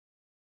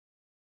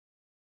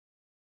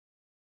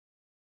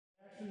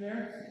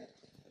There.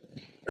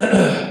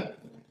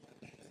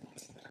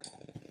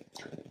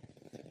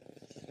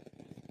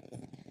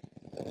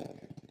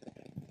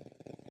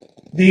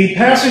 The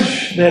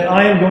passage that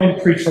I am going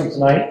to preach from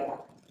tonight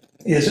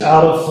is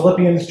out of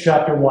Philippians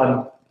chapter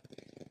 1,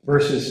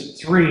 verses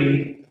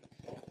 3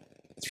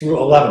 through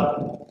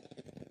 11.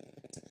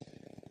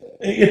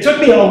 It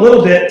took me a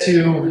little bit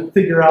to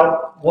figure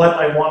out what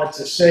I wanted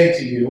to say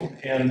to you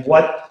and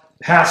what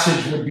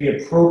passage would be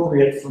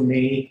appropriate for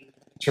me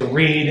to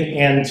read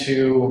and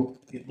to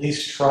at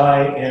least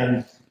try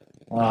and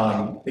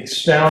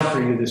expound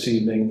for you this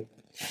evening.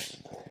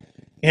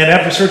 And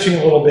after searching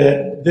a little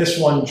bit, this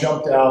one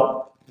jumped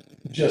out,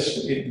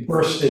 it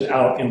bursted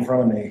out in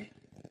front of me.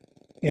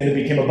 And it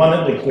became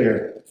abundantly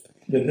clear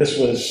that this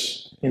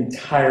was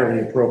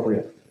entirely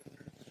appropriate.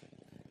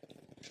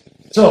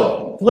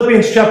 So,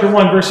 Philippians chapter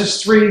 1,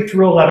 verses 3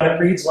 through 11, it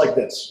reads like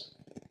this.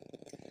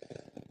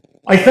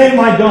 I thank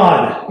my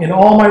God in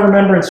all my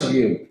remembrance of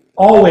you,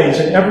 always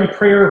in every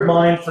prayer of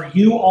mine, for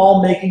you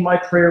all making my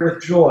prayer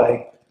with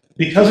joy,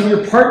 because of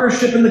your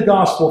partnership in the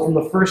gospel from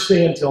the first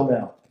day until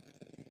now.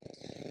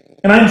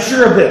 And I am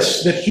sure of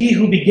this, that he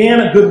who began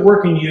a good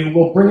work in you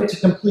will bring it to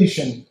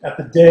completion at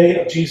the day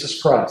of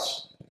Jesus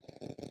Christ.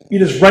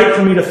 It is right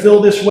for me to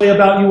feel this way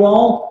about you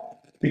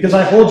all, because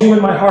I hold you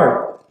in my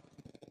heart.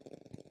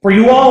 For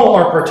you all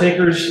are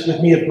partakers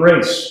with me of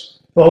grace,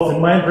 both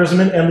in my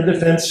imprisonment and the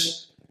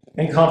defense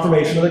and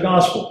confirmation of the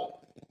gospel.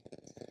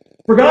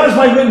 For God is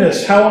my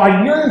witness, how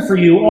I yearn for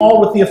you all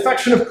with the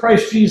affection of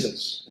Christ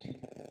Jesus.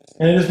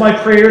 And it is my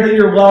prayer that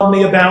your love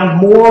may abound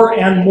more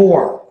and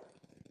more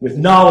with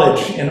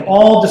knowledge and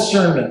all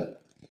discernment,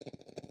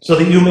 so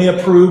that you may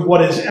approve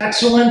what is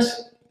excellent,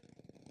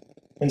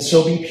 and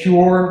so be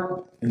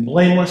pure and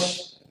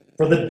blameless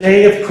for the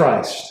day of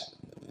Christ,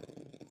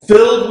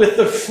 filled with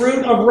the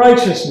fruit of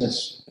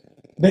righteousness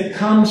that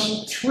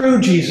comes through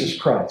Jesus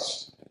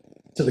Christ,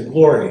 to the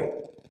glory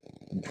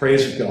and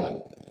praise of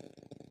God.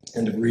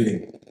 End of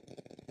reading.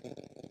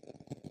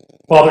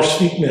 Father,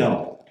 speak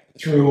now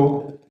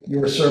through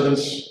your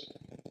servants,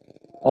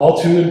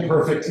 all too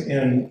imperfect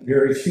and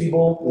very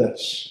feeble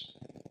lips,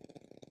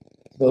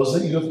 those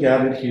that you have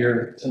gathered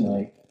here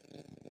tonight.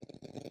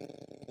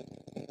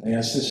 I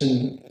ask this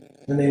in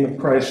the name of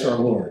Christ our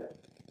Lord.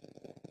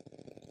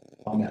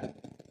 Amen.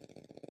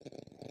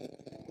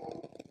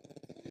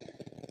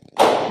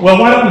 Well,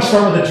 why don't we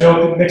start with a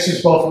joke that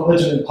mixes both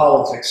religion and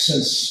politics,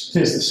 since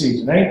 'tis the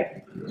season, eh?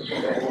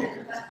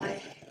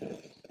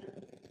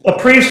 A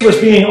priest was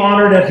being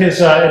honored at his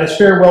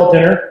farewell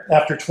dinner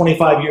after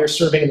 25 years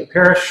serving in the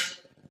parish.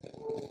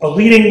 A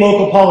leading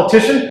local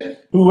politician,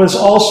 who was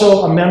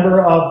also a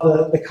member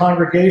of the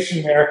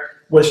congregation there,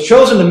 was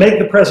chosen to make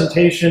the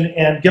presentation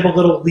and give a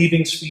little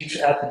leaving speech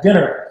at the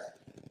dinner.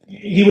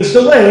 He was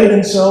delayed,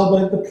 and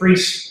so the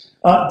priest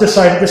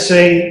decided to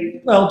say,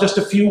 well, just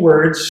a few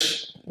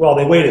words while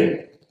they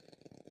waited.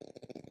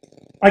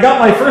 I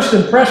got my first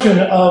impression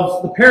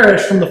of the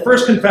parish from the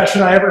first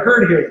confession I ever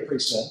heard here, the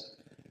priest said.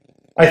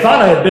 I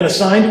thought I had been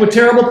assigned to a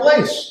terrible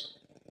place.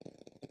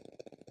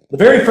 The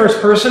very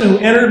first person who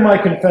entered my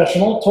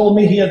confessional told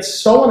me he had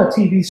stolen a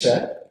TV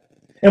set,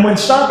 and when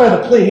stopped by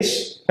the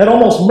police, had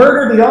almost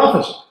murdered the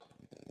officer.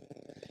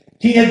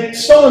 He had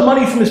stolen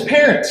money from his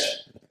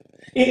parents,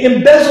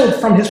 embezzled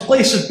from his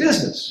place of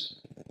business,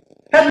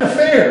 had an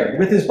affair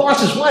with his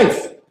boss's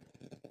wife,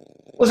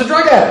 was a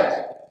drug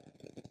addict.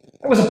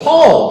 I was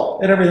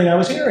appalled at everything I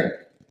was hearing.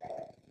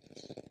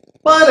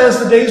 But as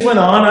the days went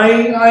on,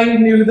 I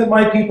knew that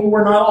my people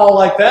were not all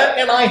like that,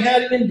 and I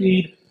had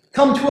indeed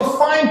come to a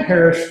fine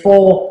parish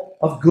full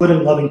of good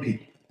and loving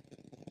people.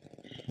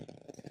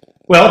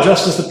 Well,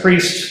 just as the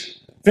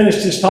priest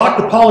finished his talk,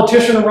 the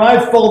politician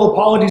arrived, full of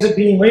apologies at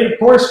being late, of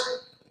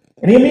course,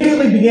 and he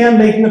immediately began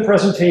making the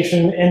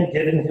presentation and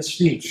giving his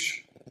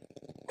speech.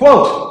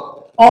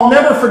 Quote, I'll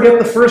never forget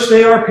the first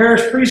day our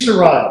parish priest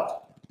arrived.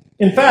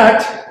 In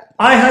fact,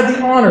 I had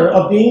the honor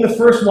of being the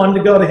first one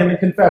to go to him in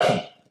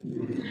confession.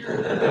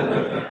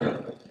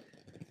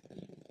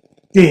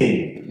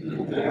 Ding.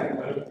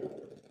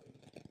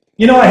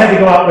 You know, I had to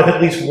go out with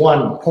at least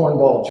one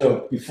cornball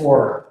joke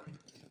before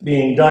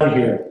being done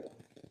here.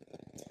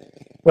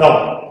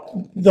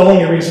 Well, the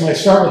only reason I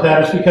start with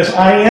that is because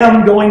I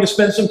am going to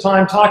spend some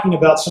time talking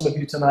about some of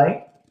you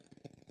tonight,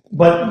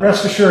 but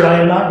rest assured I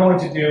am not going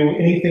to do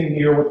anything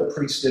near what the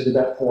priest did to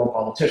that poor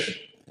politician.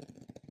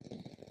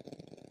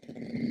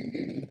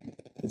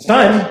 It's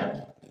time.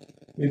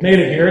 We've made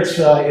it here.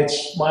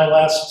 It's my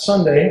last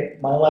Sunday,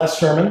 my last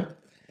sermon.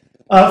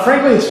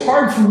 Frankly, it's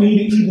hard for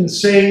me to even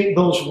say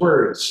those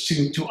words,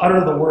 to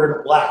utter the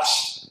word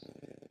last.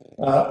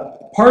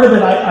 Part of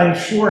it, I'm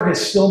sure,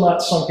 has still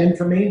not sunk in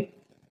for me.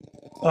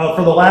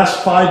 For the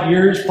last 5+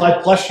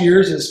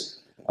 years, as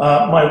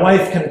my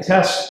wife can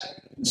attest,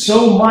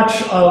 so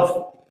much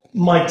of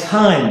my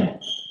time,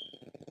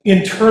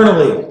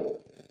 internally,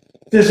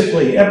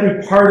 physically,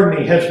 every part of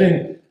me has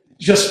been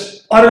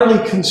just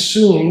utterly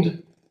consumed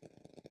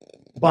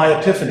by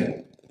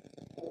Epiphany.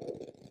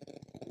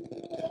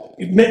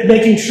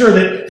 making sure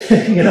that,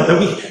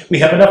 that we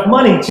have enough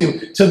money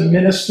to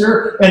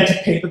minister and to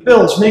pay the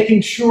bills,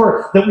 making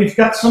sure that we've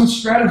got some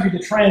strategy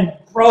to try and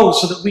grow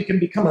so that we can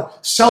become a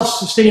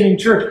self-sustaining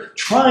church,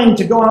 trying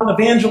to go out and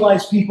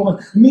evangelize people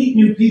and meet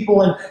new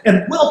people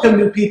and welcome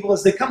new people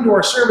as they come to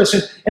our service,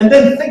 and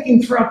then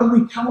thinking throughout the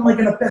week, how am I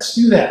going to best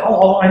do that?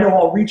 Oh, I know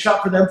I'll reach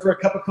out for them for a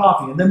cup of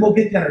coffee, and then we'll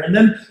get dinner, and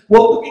then,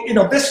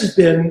 this has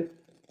been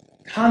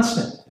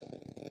constant.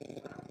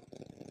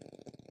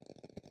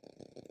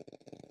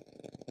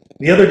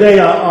 The other day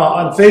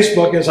on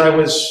Facebook, as I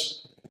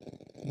was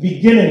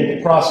beginning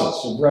the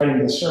process of writing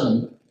this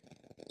sermon,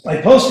 I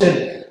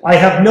posted, I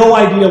have no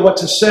idea what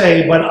to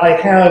say, but I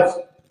have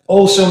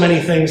so many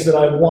things that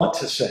I want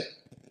to say.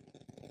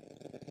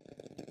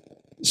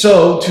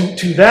 So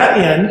to that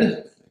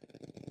end,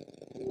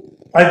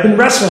 I've been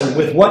wrestling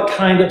with what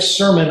kind of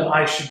sermon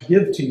I should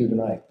give to you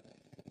tonight.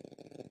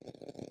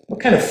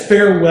 What kind of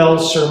farewell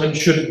sermon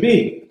should it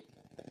be?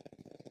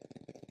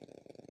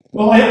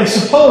 Well, I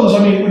suppose,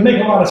 it would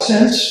make a lot of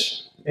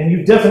sense, and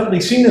you've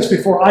definitely seen this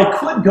before. I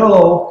could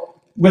go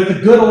with the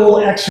good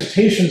old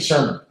exhortation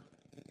sermon.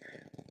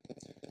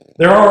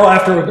 There are,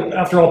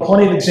 after all,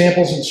 plenty of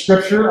examples in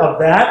Scripture of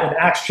that. In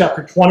Acts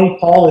chapter 20,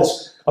 Paul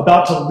is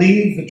about to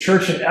leave the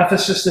church in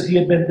Ephesus that he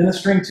had been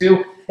ministering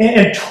to.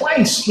 And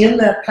twice in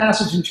that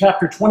passage in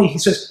chapter 20, he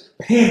says,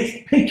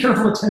 pay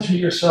careful attention to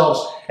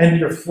yourselves and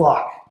your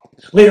flock.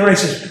 Later on, he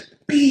says,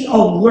 be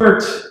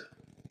alert,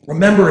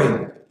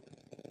 remembering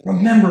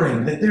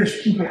that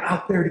there's people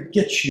out there to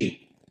get you.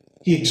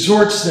 He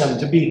exhorts them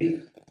to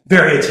be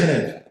very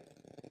attentive.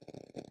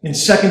 In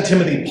 2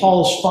 Timothy,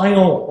 Paul's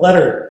final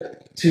letter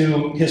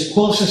to his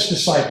closest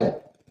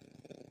disciple,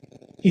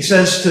 he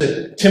says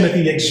to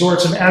Timothy,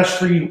 exhorts him, as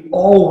for you,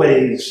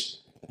 always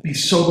be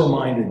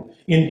sober-minded,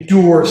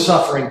 endure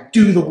suffering,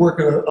 do the work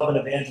of an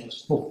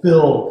evangelist,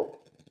 fulfill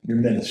your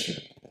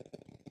ministry.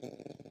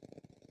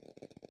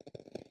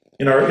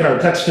 In our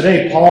text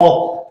today,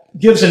 Paul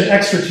gives an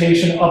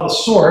exhortation of a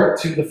sort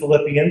to the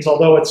Philippians,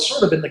 although it's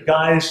sort of in the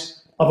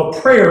guise of a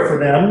prayer for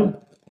them.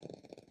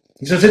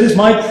 He says, it is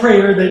my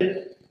prayer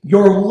that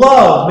your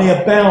love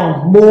may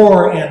abound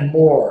more and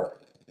more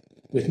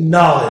with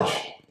knowledge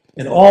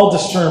and all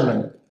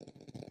discernment,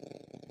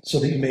 so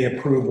that you may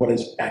approve what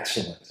is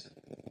excellent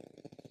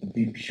and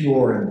be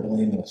pure and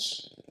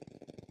blameless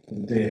for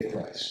the day of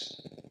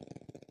Christ.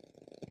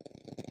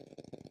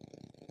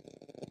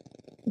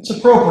 It's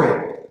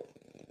appropriate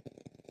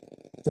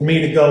for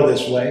me to go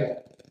this way,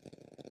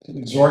 to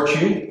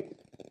exhort you.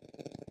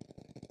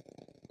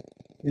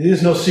 It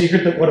is no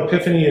secret that what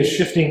Epiphany is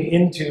shifting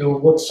into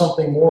looks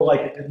something more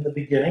like it did in the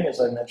beginning,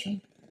 as I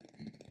mentioned.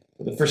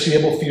 For the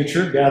foreseeable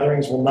future,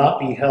 gatherings will not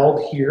be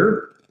held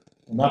here,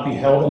 will not be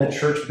held in a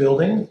church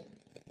building,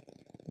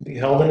 will be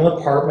held in an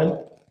apartment.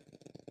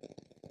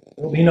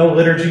 There will be no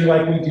liturgy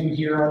like we do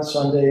here on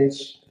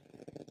Sundays.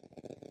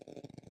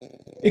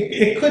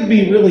 It could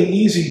be really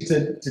easy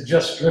to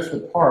just drift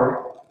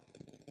apart.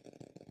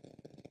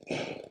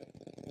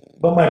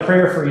 But my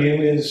prayer for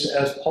you is,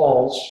 as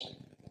Paul's,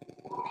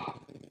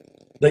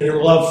 that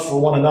your love for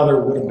one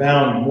another would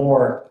abound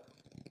more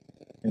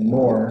and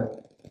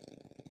more.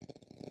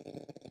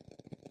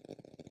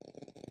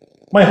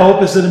 My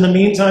hope is that in the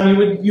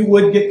meantime you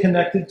would get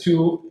connected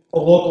to a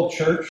local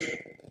church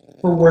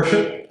for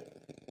worship,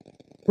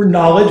 for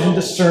knowledge and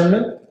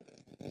discernment,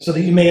 so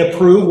that you may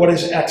approve what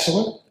is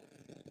excellent,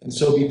 and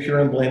so be pure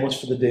and blameless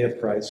for the day of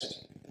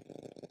Christ.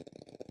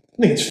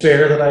 I think it's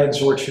fair that I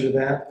exhort you to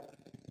that.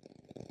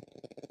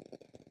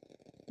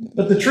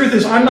 But the truth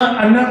is, I'm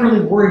not really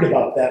worried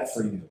about that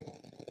for you.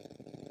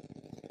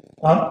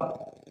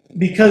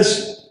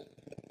 Because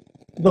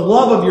the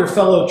love of your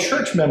fellow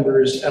church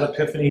members at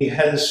Epiphany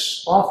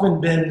has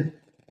often been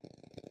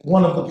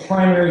one of the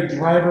primary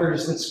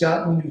drivers that's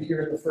gotten you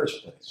here in the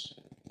first place.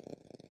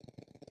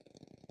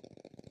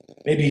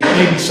 Maybe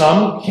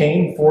some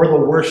came for the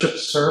worship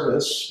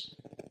service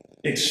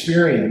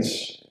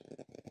experience,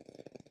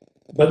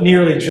 but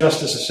nearly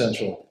just as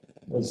essential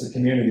was the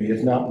community,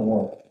 if not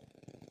more.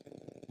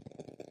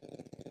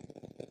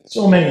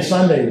 So many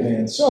Sundays,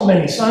 man, so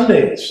many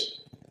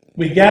Sundays.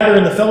 We gather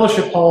in the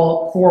fellowship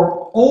hall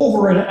for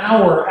over an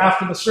hour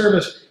after the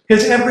service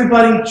because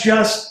everybody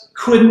just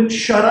couldn't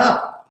shut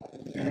up.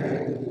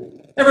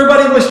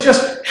 Everybody was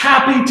just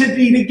happy to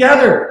be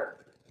together.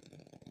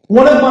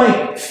 One of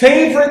my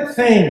favorite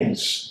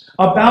things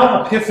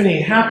about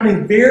Epiphany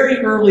happening very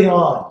early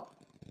on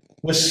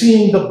was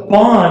seeing the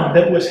bond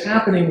that was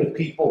happening with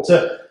people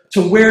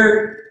to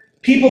where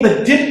people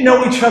that didn't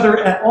know each other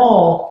at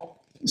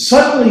all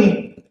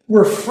suddenly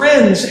were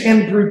friends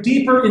and grew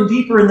deeper and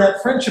deeper in that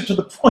friendship to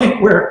the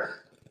point where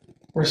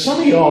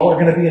some of y'all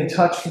are going to be in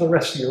touch for the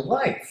rest of your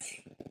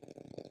life.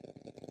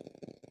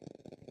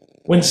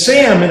 When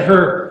Sam and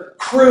her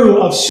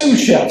crew of sous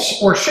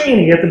chefs, or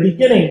Shani at the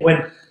beginning,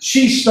 when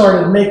she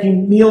started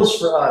making meals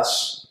for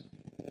us,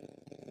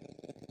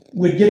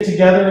 would get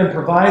together and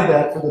provide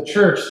that for the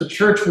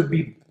church would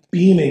be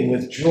beaming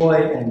with joy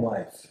and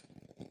life.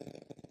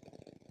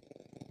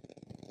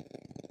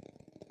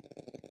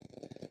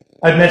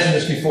 I've mentioned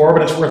this before,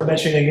 but it's worth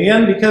mentioning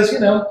again because,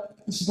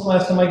 this is the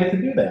last time I get to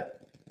do that.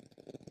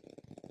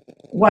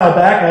 A while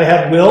back, I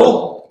had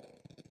Will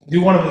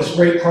do one of his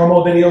great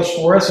promo videos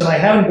for us, and I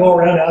had him go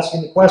around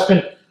asking the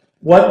question,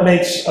 what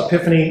makes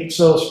Epiphany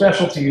so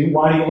special to you?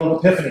 Why do you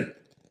love Epiphany?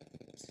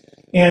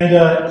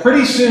 And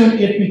pretty soon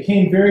it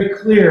became very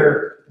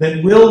clear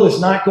that Will was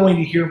not going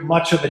to hear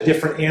much of a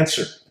different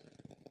answer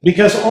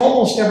because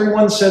almost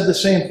everyone said the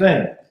same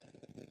thing.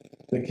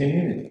 The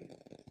community.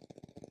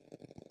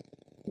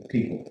 The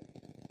people.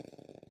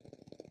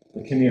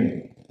 The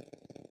community.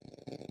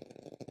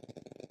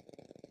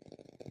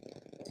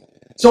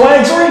 So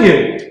I exhort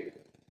you,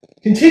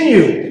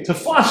 continue to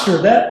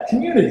foster that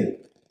community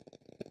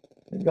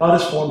that God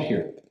has formed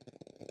here.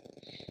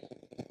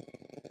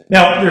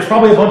 Now, there's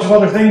probably a bunch of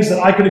other things that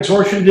I could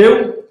exhort you to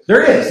do.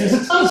 There is. There's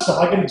a ton of stuff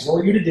I could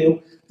exhort you to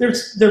do. There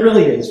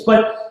really is.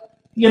 But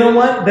you know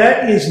what?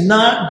 That is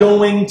not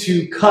going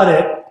to cut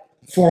it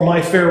for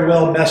my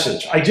farewell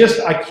message. I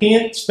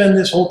can't spend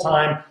this whole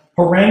time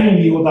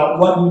haranguing you about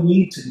what you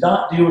need to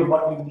not do and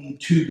what you need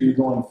to do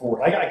going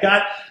forward. I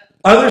got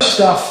other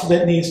stuff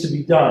that needs to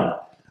be done.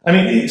 I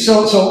mean,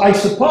 so I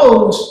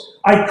suppose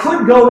I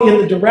could go in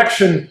the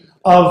direction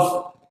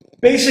of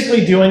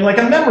basically doing like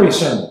a memory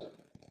sermon,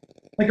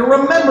 like a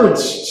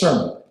remembrance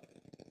sermon.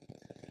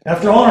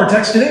 After all, in our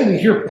text today, we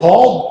hear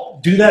Paul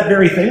do that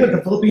very thing with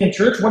the Philippian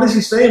church. What does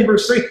he say in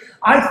verse 3?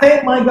 I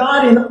thank my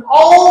God in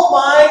all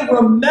my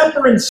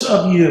remembrance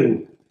of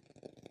you,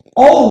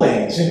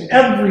 always in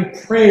every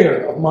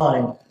prayer of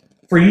mine,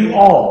 for you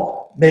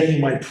all,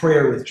 making my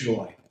prayer with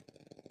joy.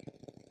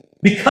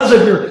 Because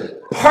of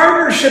your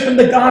partnership in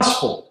the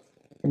gospel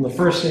from the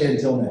first day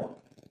until now.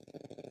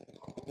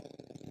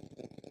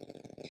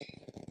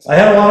 I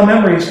had a lot of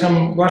memories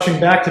come rushing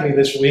back to me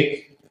this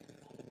week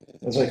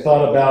as I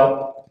thought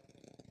about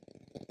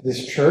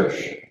this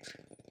church.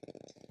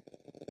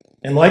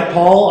 And like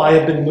Paul, I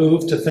have been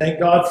moved to thank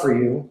God for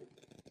you,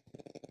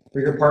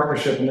 for your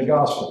partnership in the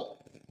gospel.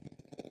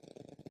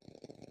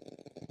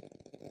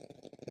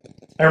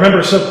 I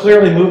remember so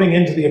clearly moving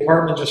into the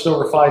apartment just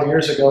over 5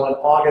 years ago in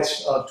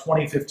August of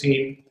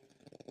 2015,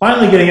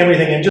 finally getting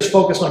everything in, just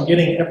focused on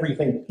getting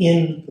everything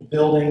in the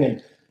building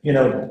and,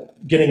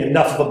 getting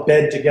enough of a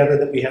bed together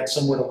that we had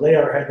somewhere to lay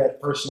our head that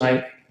first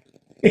night.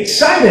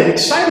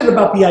 Excited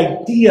about the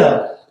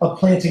idea of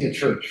planting a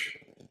church.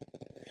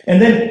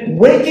 And then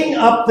waking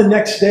up the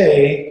next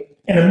day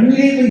and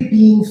immediately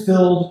being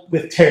filled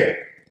with terror.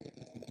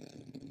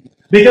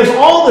 Because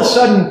all of a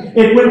sudden,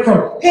 it went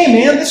from, hey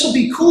man, this will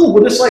be cool,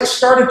 we'll just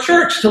start a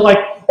church, to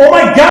oh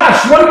my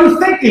gosh, what are you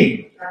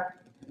thinking?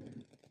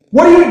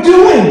 What are you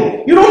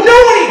doing? You don't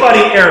know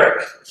anybody,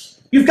 Eric.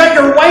 You've got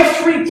your wife,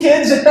 3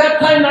 kids, at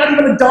that time not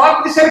even a dog,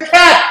 you just had a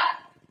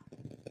cat.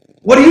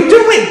 What are you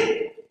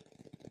doing?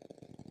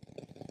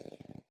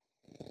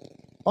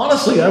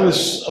 Honestly, I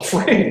was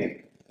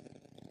afraid.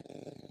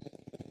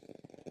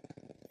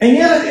 And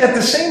yet, at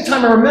the same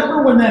time, I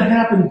remember when that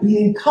happened,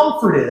 being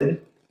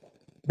comforted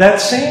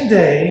that same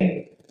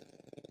day,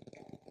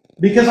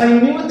 because I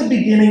knew at the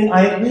beginning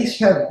I at least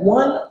had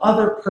one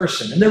other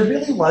person, and there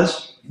really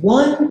was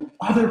one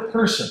other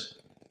person.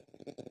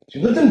 She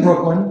lived in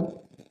Brooklyn,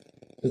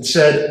 that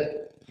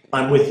said,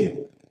 I'm with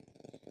you.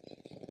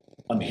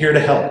 I'm here to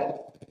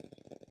help.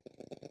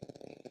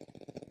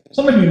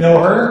 Some of you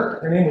know her.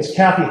 Her name was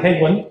Kathy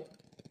Hagelin,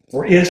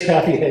 or is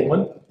Kathy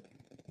Hagelin.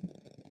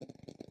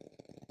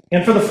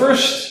 And for the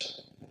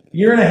first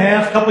year and a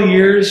half, couple of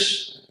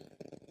years,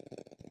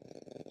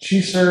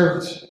 she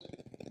served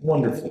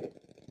wonderfully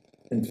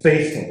and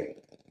faithfully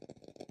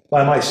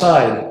by my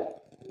side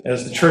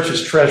as the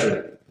church's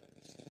treasurer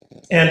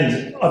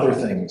and other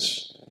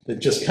things that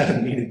just kind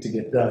of needed to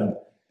get done.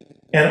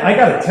 And I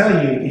got to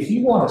tell you, if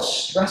you want a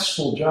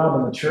stressful job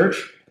in the church,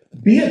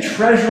 be a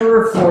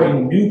treasurer for a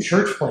new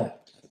church plant.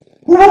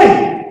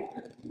 Right?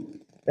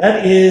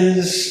 That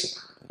is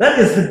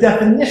the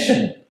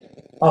definition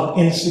of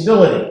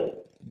instability.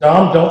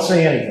 Dom, don't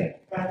say anything.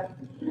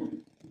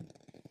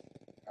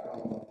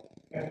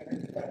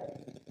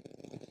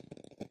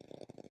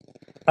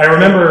 I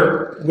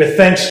remember with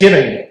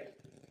Thanksgiving,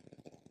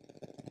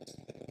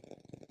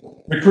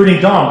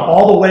 recruiting Dom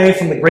all the way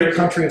from the great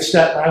country of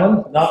Staten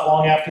Island, not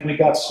long after we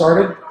got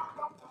started.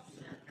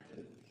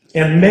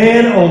 And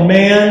man, oh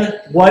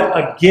man, what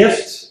a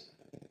gift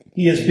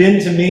he has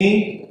been to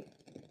me,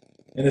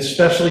 and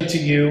especially to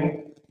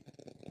you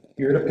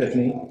here at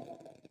Epiphany.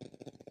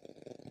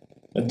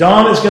 Now,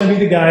 Dom is going to be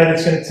the guy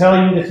that's going to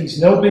tell you that he's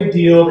no big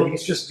deal, that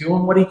he's just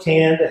doing what he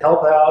can to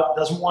help out,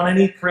 doesn't want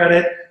any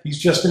credit, he's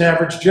just an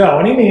average Joe.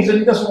 And he means that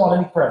he doesn't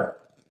want any credit.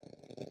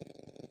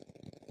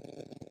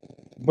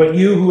 But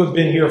you who have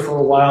been here for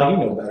a while, you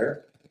know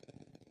better.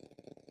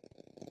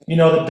 You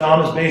know that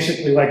Dom is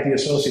basically like the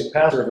associate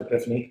pastor of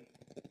Epiphany.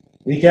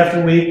 Week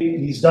after week,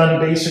 he's done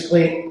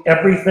basically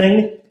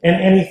everything and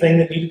anything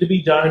that needed to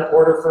be done in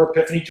order for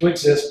Epiphany to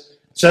exist.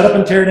 Set up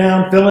and tear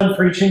down, fill in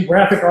preaching,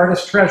 graphic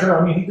artist, treasurer.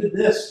 I mean, he did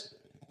this.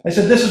 I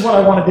said, this is what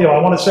I want to do. I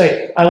want to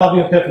say, I love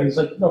you, Epiphany. He's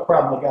like, no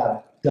problem, I got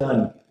it.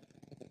 Done.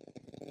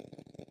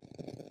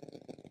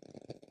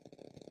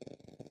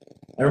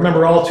 I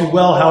remember all too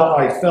well how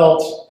I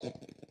felt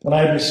when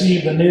I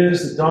received the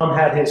news that Dom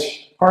had his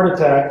heart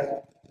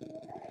attack,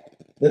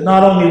 that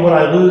not only would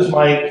I lose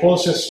my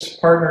closest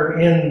partner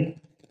in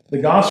the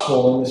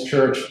gospel in this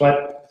church,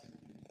 but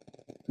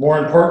more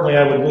importantly,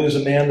 I would lose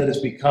a man that has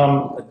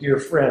become a dear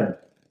friend.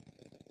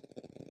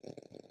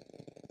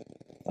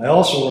 I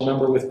also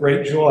remember with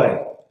great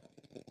joy,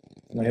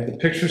 and I have the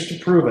pictures to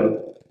prove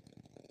it,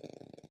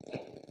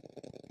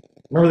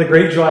 remember the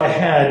great joy I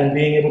had in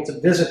being able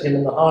to visit him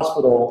in the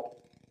hospital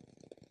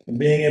and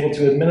being able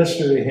to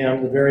administer to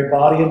him the very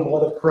body and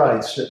blood of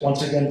Christ that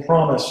once again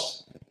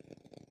promised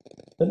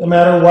that no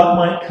matter what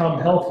might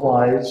come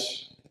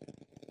health-wise,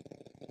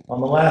 on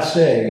the last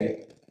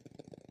day,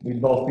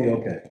 we'd both be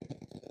okay.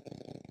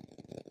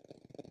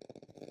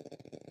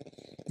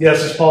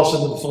 Yes, as Paul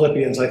said to the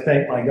Philippians, I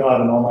thank my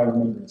God in all my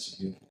remembrance of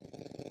you.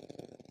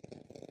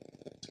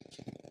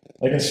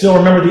 I can still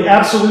remember the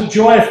absolute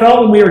joy I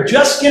felt when we were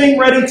just getting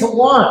ready to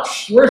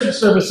launch worship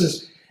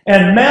services,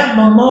 and Matt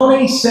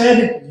Mamoni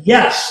said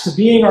yes to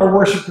being our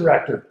worship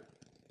director.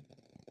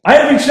 I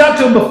had reached out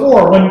to him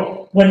before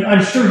when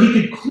I'm sure he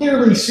could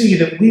clearly see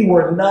that we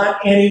were not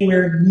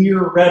anywhere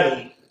near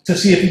ready to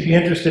see if he'd be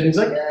interested. He's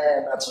like,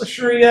 not so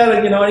sure yet.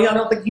 I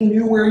don't think he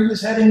knew where he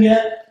was heading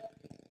yet.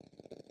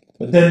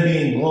 But then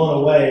being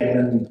blown away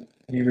when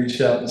he reached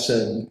out and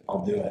said,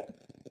 I'll do it.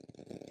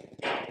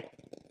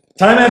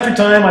 Time after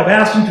time, I've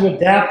asked him to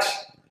adapt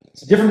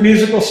to different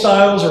musical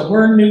styles or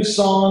learn new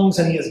songs,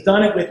 and he has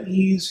done it with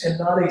ease and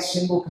not a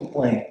single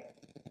complaint.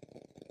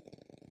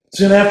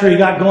 Soon after he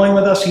got going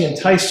with us, he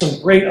enticed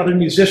some great other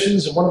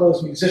musicians, and one of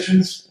those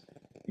musicians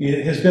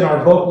has been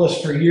our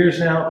vocalist for years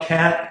now,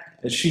 Kat,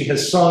 as she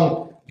has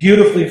sung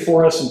beautifully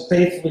for us and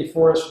faithfully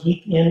for us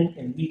week in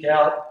and week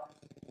out.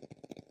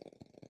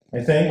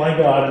 I thank my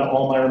God in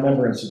all my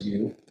remembrance of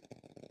you.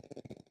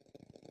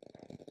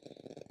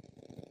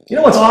 You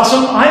know what's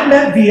awesome? I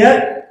met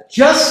Viet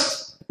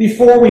just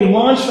before we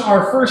launched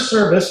our first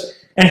service,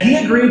 and he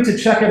agreed to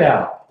check it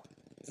out.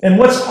 And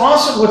what's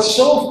awesome,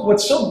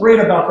 what's so great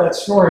about that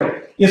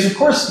story is, of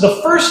course, the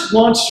first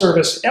launch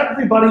service,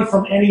 everybody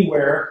from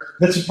anywhere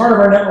that's a part of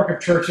our network of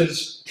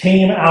churches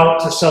came out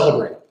to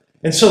celebrate.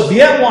 And so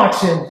Viet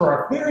walks in for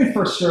our very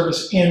first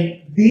service, and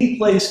the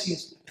place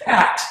is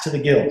packed to the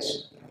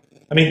gills.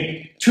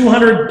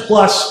 200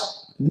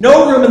 plus,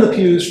 no room in the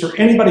pews for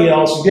anybody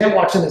else. And Viet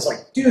walks in and is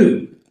like,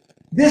 dude,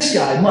 this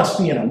guy must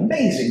be an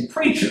amazing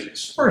preacher.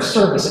 His first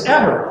service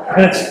ever.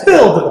 And it's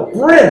filled to the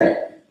brim.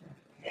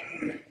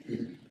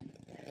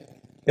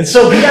 And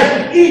so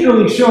Viet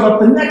eagerly showed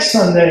up the next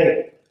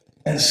Sunday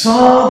and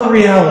saw the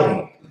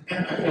reality.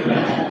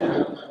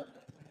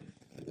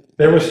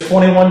 There was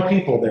 21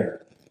 people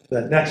there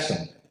that next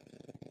Sunday.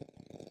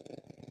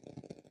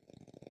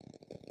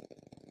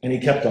 And he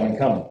kept on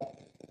coming.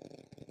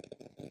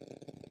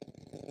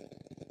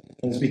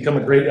 And has become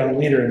a great young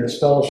leader in this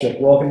fellowship,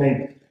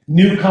 welcoming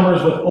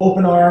newcomers with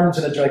open arms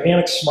and a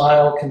gigantic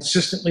smile,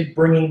 consistently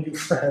bringing new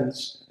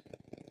friends.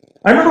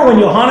 I remember when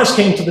Johannes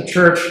came to the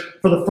church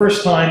for the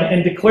first time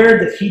and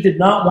declared that he did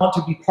not want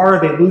to be part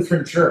of a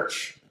Lutheran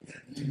church.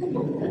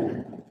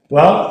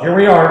 Well, here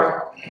we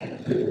are.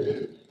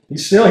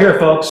 He's still here,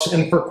 folks,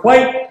 and for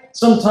quite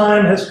some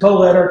time has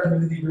co-led our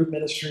community group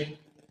ministry.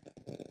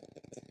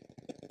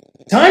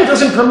 Time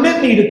doesn't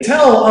permit me to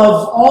tell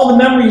of all the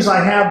memories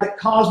I have that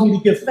cause me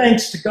to give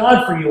thanks to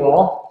God for you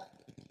all.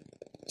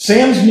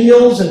 Sam's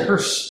meals and her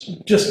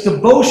just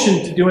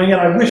devotion to doing it.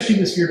 I wish she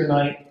was here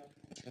tonight.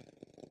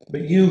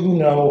 But you who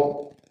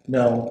know.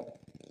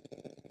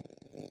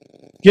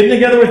 Getting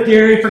together with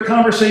Gary for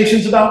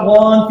conversations about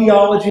law and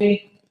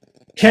theology.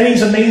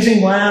 Kenny's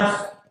amazing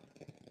laugh.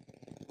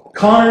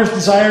 Connor's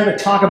desire to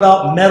talk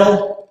about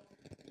metal.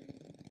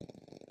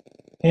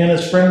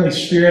 Hannah's friendly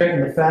spirit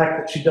and the fact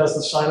that she does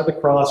the sign of the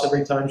cross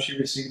every time she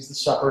receives the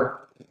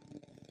supper.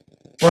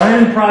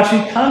 Brian and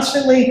Prachi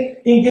constantly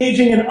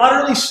engaging in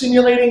utterly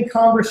stimulating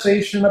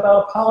conversation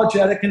about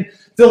apologetic and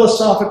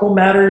philosophical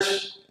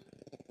matters.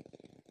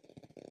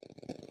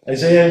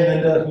 Isaiah and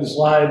Linda, whose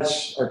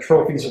lives are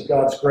trophies of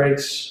God's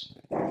grace.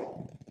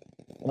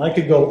 And I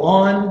could go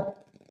on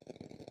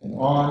and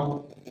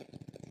on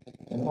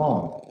and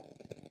on.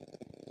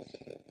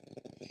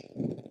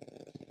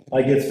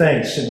 I give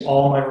thanks in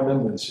all my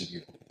remembrance of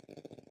you.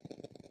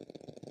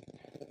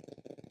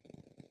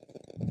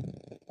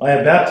 I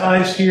have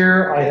baptized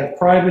here, I have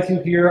cried with you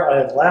here, I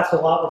have laughed a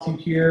lot with you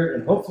here,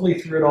 and hopefully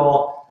through it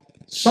all,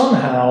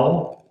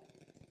 somehow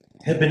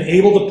have been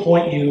able to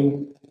point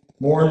you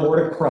more and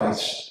more to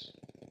Christ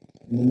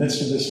in the midst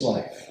of this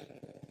life.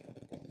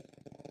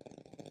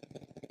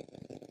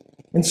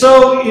 And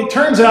so it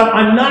turns out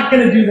I'm not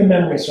going to do the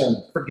memory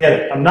sermon. Forget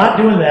it. I'm not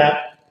doing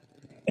that.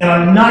 And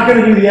I'm not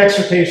going to do the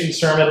exhortation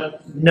sermon.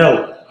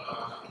 No.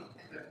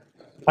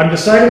 I'm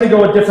deciding to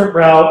go a different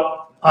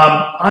route.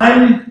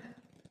 I'm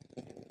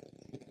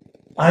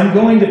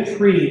going to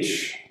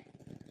preach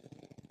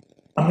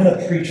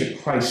a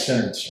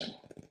Christ-centered sermon.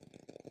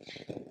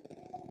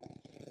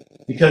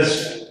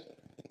 Because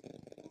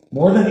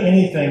more than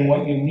anything,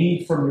 what you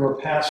need from your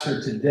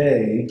pastor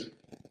today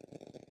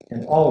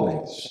and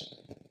always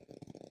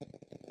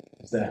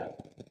is that.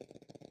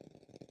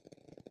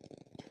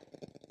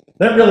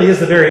 That really is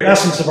the very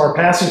essence of our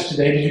passage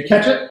today. Did you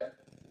catch it?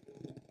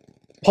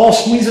 Paul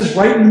squeezes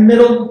right in the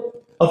middle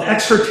of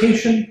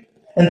exhortation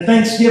and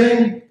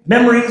thanksgiving,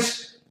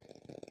 memories.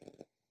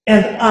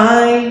 And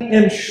I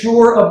am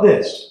sure of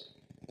this,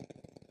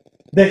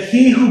 that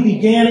he who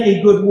began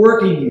a good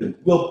work in you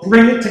will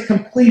bring it to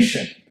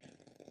completion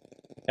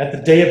at the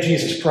day of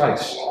Jesus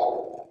Christ.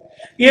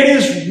 It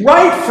is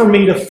right for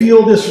me to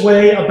feel this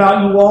way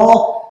about you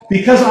all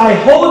because I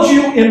hold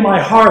you in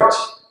my heart.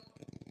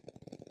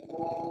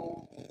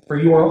 For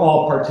you are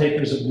all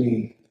partakers of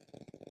me,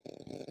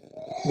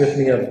 with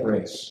me of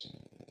grace.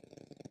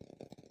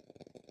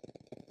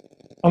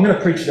 I'm going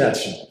to preach that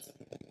sermon.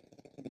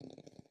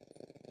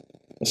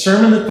 A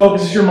sermon that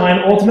focuses your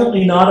mind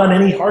ultimately not on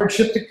any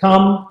hardship to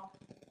come,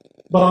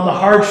 but on the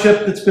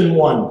hardship that's been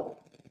won.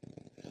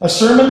 A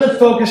sermon that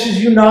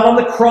focuses you not on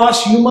the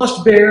cross you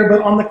must bear,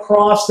 but on the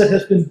cross that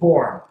has been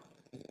borne.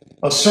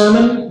 A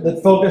sermon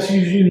that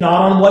focuses you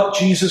not on what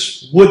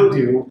Jesus would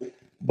do,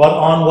 but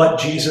on what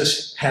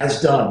Jesus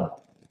has done.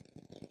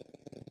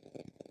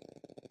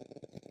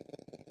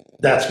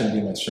 That's going to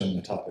be my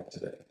sermon topic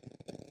today.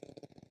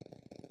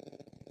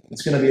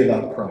 It's going to be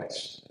about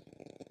Christ.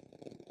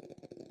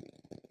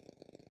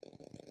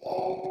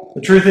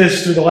 The truth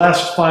is, through the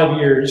last 5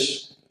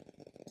 years,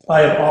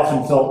 I have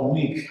often felt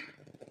weak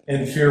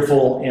and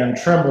fearful and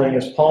trembling,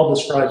 as Paul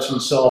describes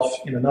himself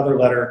in another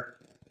letter,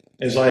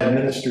 as I have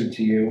ministered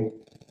to you.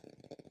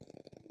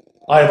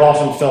 I have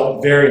often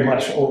felt very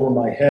much over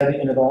my head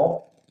in it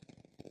all.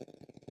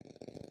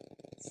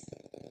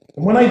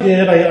 And when I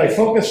did, I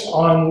focused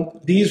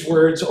on these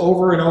words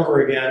over and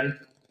over again,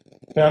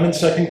 found in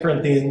 2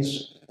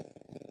 Corinthians,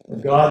 where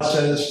God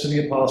says to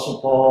the Apostle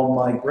Paul,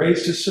 "My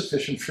grace is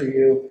sufficient for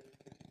you,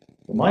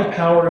 for my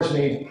power is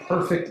made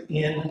perfect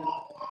in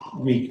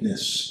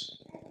weakness.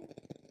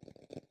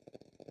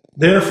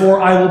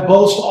 Therefore, I will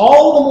boast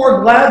all the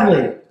more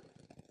gladly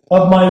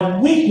of my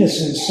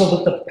weaknesses, so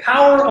that the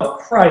power of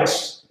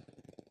Christ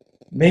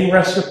may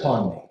rest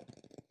upon me."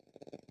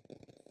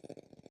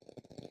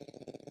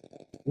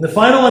 In the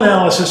final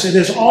analysis, it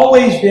has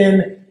always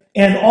been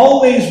and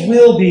always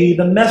will be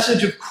the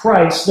message of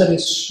Christ that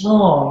is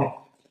strong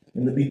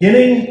in the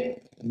beginning,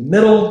 the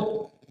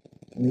middle,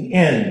 and the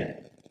end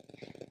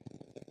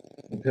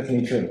of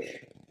Epiphany Church.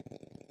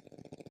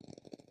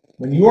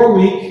 When you are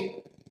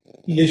weak,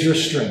 he is your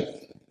strength.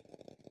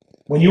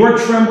 When you are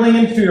trembling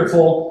and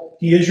fearful,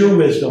 he is your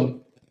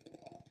wisdom.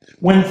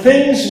 When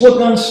things look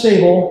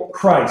unstable,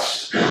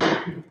 Christ.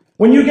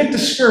 When you get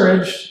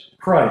discouraged,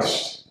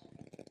 Christ.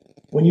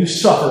 When you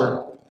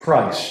suffer,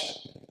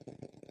 Christ.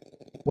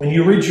 When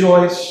you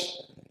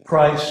rejoice,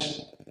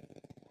 Christ.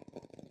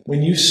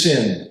 When you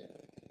sin,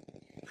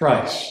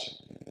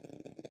 Christ.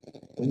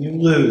 When you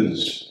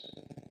lose,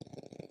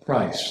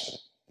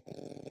 Christ.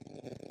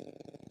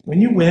 When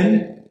you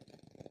win,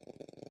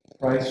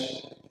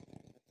 Christ.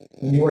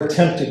 When you are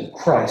tempted,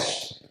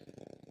 Christ.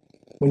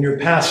 When your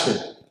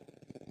pastor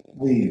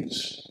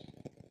leaves,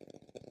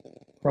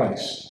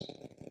 Christ.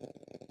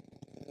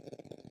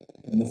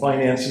 When the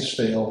finances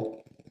fail,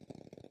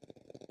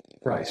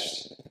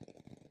 Christ.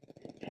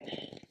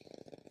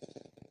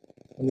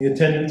 When the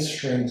attendance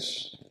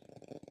shrinks,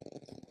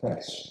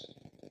 Christ.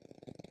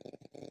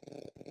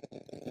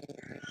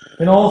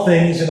 In all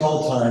things, in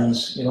all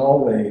times, in all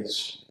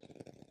ways,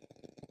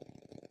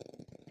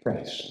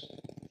 Christ.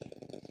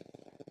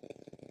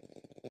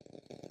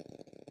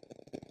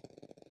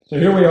 So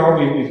here we are,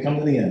 we've come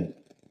to the end.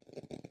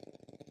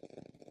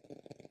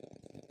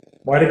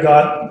 Why did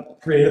God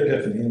create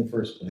Epiphany in the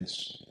first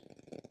place?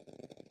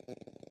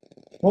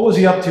 What was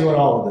he up to in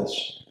all of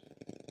this?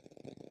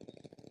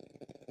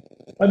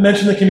 I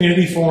mentioned the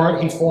community he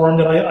formed,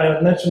 and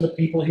I mentioned the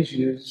people he's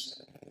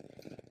used.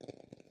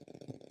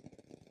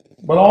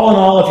 But all in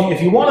all,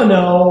 if you want to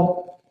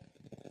know,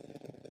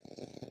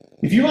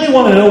 if you really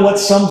want to know what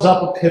sums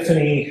up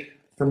Epiphany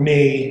for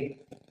me,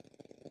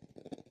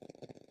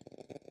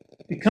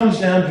 it comes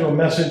down to a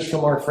message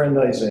from our friend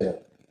Isaiah.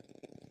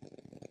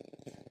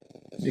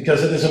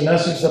 Because it is a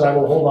message that I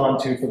will hold on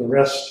to for the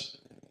rest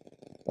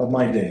of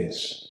my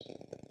days.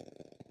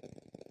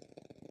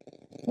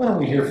 Why don't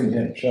we hear from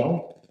him,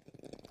 shall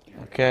we?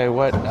 Okay,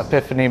 what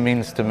Epiphany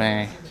means to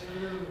me,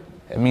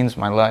 it means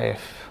my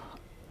life.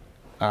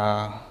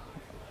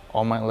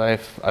 All my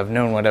life, I've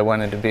known what I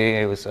wanted to be.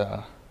 I was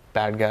a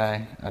bad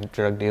guy, a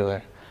drug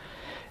dealer.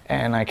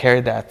 And I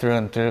carried that through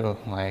and through,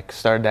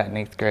 started that in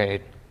 8th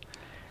grade.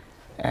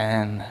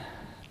 And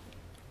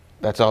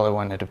that's all I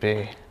wanted to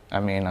be. I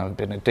mean, I've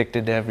been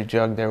addicted to every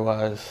drug there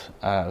was.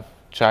 I've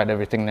tried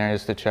everything there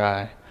is to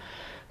try.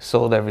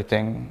 Sold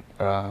everything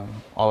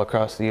all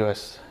across the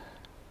U.S.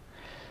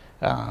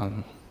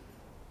 I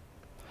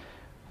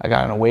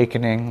got an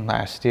awakening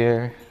last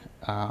year.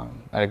 I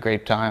had a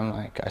great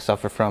time. I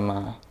suffer from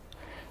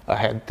a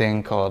head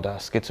thing called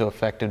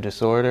schizoaffective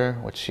disorder,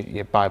 which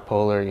you're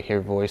bipolar, you hear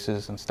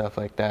voices and stuff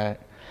like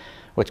that,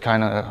 which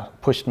kind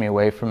of pushed me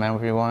away from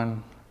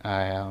everyone.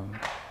 I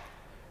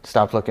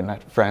stopped looking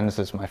at friends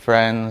as my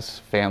friends,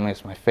 family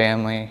as my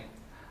family.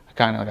 I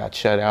kind of got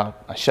shut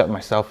out. I shut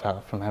myself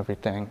out from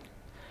everything.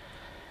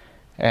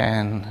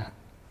 And,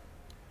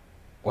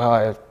 well,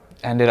 I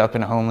ended up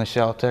in a homeless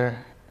shelter,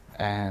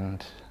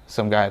 and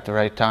some guy at the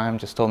right time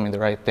just told me the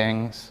right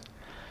things,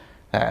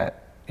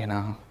 that, you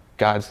know,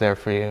 God's there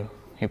for you.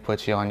 He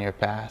puts you on your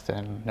path,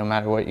 and no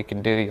matter what you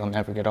can do, you'll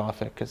never get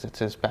off it because it's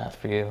his path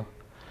for you.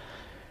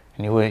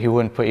 And he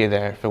wouldn't put you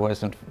there if it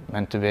wasn't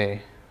meant to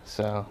be.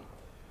 So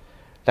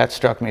that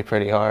struck me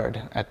pretty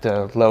hard at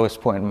the lowest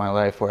point in my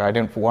life, where I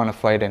didn't want to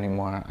fight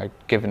anymore. I'd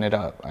given it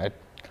up. I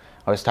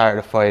was tired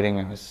of fighting.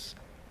 I was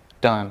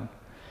done.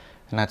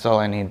 And that's all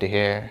I need to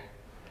hear.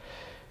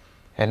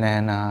 And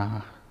then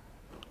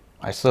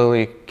I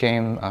slowly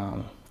came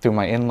through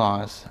my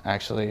in-laws,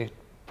 actually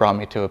brought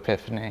me to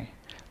Epiphany.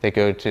 They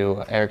go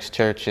to Erick's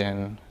church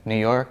in New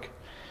York,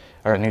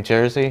 or New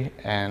Jersey,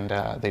 and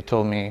they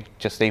told me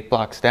just 8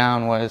 blocks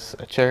down was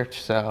a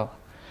church, so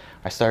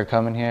I started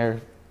coming here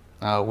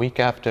a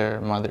week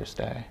after Mother's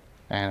Day,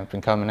 and I've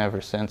been coming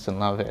ever since and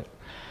love it.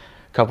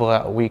 A couple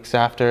of weeks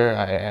after,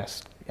 I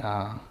asked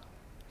the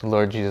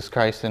Lord Jesus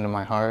Christ into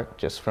my heart,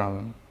 just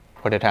from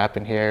what had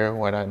happened here,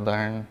 what I'd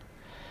learned,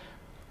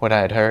 what I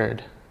had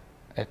heard.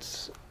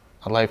 It's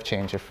a life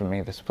changer for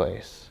me, this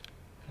place.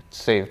 It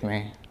saved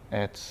me.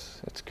 It's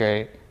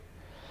great.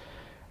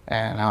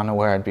 And I don't know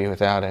where I'd be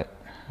without it.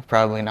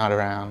 Probably not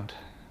around.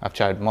 I've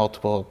tried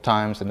multiple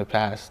times in the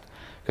past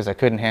because I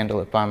couldn't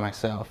handle it by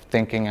myself,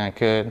 thinking I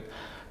could,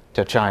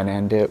 to try and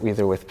end it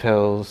either with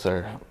pills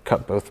or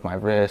cut both my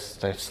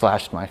wrists. I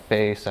slashed my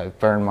face. I have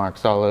burn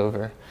marks all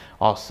over,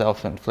 all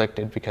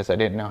self-inflicted because I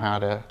didn't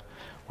know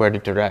where to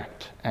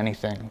direct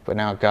anything. But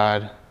now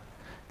God,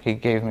 He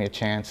gave me a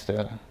chance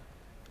to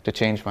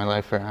change my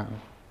life around.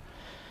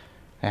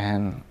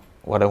 And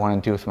what I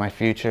want to do with my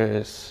future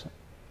is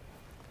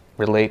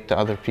relate to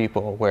other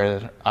people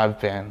where I've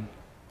been.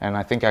 And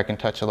I think I can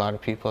touch a lot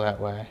of people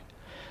that way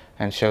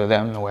and show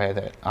them the way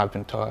that I've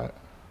been taught.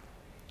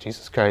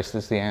 Jesus Christ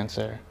is the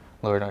answer,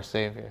 Lord our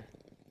Savior.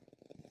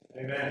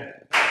 Amen.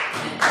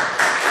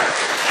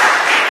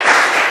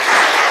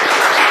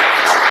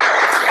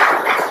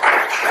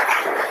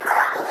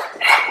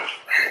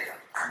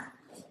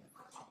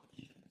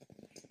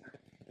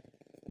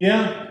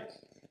 Yeah,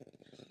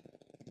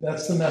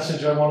 that's the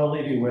message I want to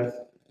leave you with.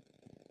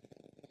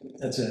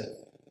 That's it.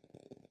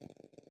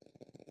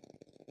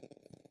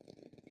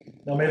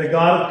 Now may the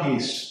God of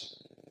peace,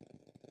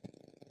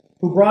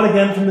 who brought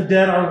again from the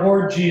dead our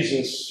Lord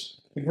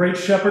Jesus, the great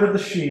shepherd of the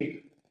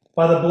sheep,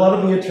 by the blood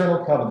of the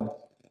eternal covenant,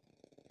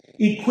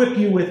 equip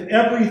you with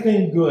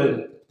everything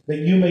good that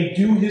you may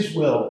do his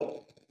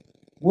will,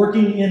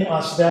 working in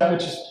us that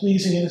which is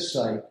pleasing in his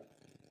sight,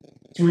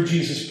 through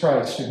Jesus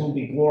Christ, to whom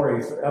be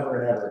glory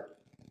forever and ever.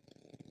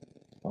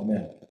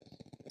 Amen.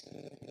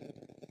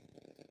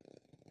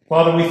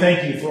 Father, we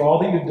thank you for all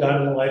that you've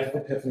done in the life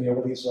of Epiphany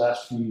over these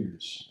last few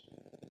years.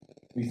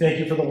 We thank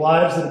you for the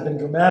lives that have been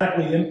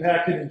dramatically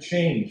impacted and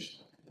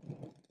changed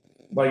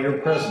by your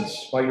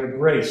presence, by your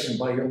grace, and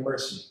by your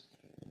mercy.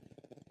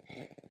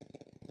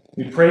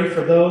 We pray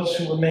for those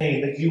who remain,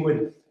 that you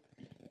would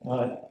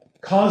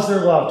cause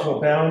their love to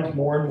abound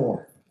more and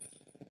more.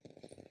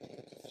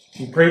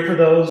 We pray for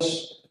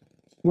those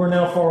who are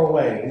now far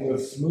away, who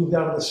have moved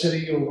out of the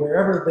city or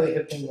wherever they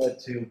have been led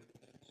to.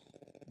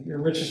 Your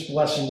richest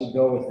blessing would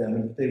go with them,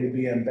 and that they would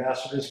be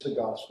ambassadors of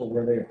the gospel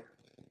where they are.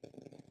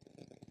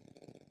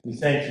 We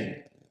thank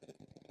you,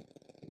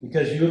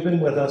 because you have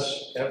been with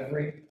us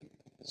every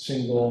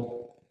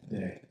single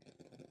day.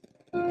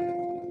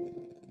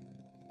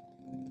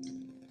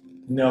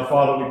 Now,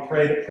 Father, we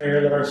pray the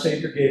prayer that our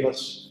Savior gave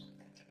us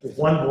with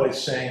one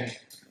voice, saying,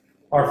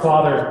 Our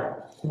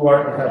Father, who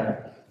art in heaven,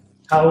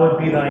 hallowed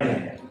be thy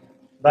name.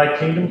 Thy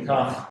kingdom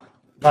come,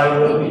 thy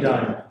will be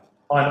done,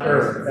 on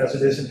earth as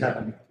it is in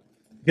heaven.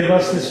 Give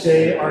us this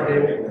day our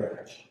daily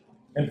bread,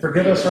 and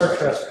forgive us our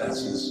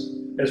trespasses,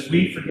 as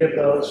we forgive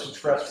those who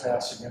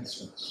trespass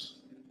against us.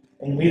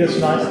 And lead us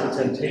not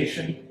into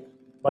temptation,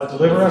 but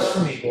deliver us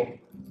from evil.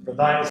 For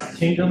thine is the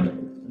kingdom,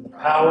 and the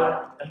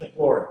power, and the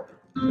glory,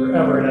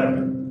 forever and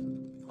ever.